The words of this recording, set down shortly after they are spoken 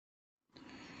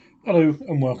Hello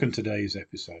and welcome to today's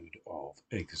episode of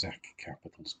Exec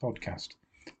Capital's podcast.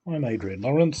 I'm Adrian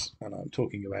Lawrence and I'm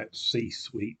talking about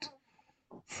C-suite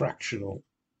fractional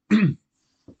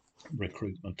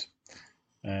recruitment.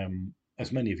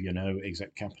 As many of you know,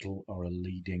 Exec Capital are a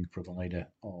leading provider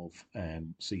of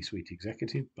C-suite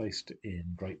executive based in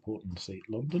Great Portland-on-Sea,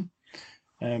 London.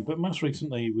 But most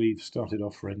recently, we've started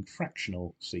offering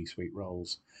fractional C-suite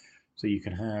roles. So you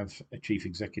can have a chief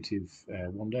executive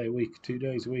 1 day a week, 2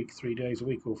 days a week, 3 days a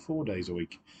week, or 4 days a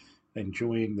week,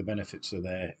 enjoying the benefits of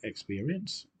their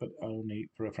experience, but only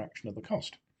for a fraction of the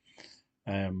cost.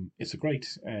 It's a great,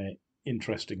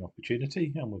 interesting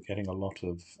opportunity, and we're getting a lot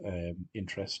of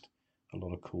interest, a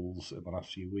lot of calls in the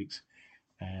last few weeks.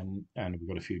 And we've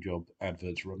got a few job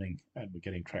adverts running, and we're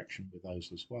getting traction with those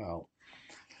as well.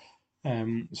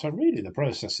 So really, the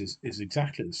process is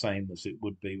exactly the same as it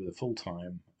would be with a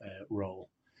full-time role.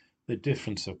 The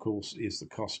difference, of course, is the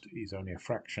cost is only a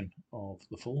fraction of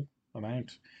the full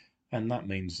amount, and that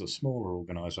means a smaller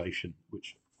organisation,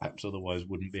 which perhaps otherwise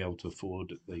wouldn't be able to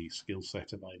afford the skill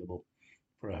set available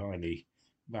for a highly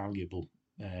valuable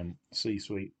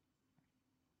C-suite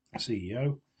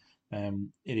CEO,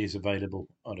 it is available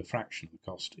at a fraction of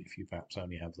the cost if you perhaps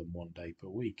only have them 1 day per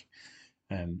week.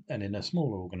 And in a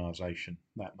smaller organisation,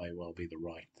 that may well be the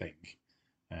right thing.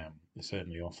 It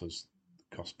certainly offers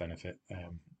cost benefit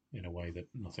in a way that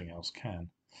nothing else can.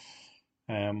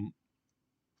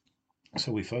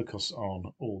 So we focus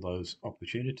on all those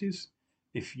opportunities.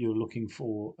 If you're looking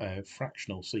for a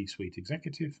fractional C-suite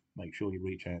executive, make sure you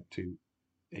reach out to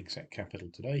Exec Capital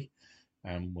today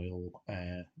and we'll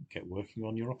get working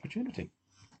on your opportunity.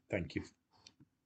 Thank you.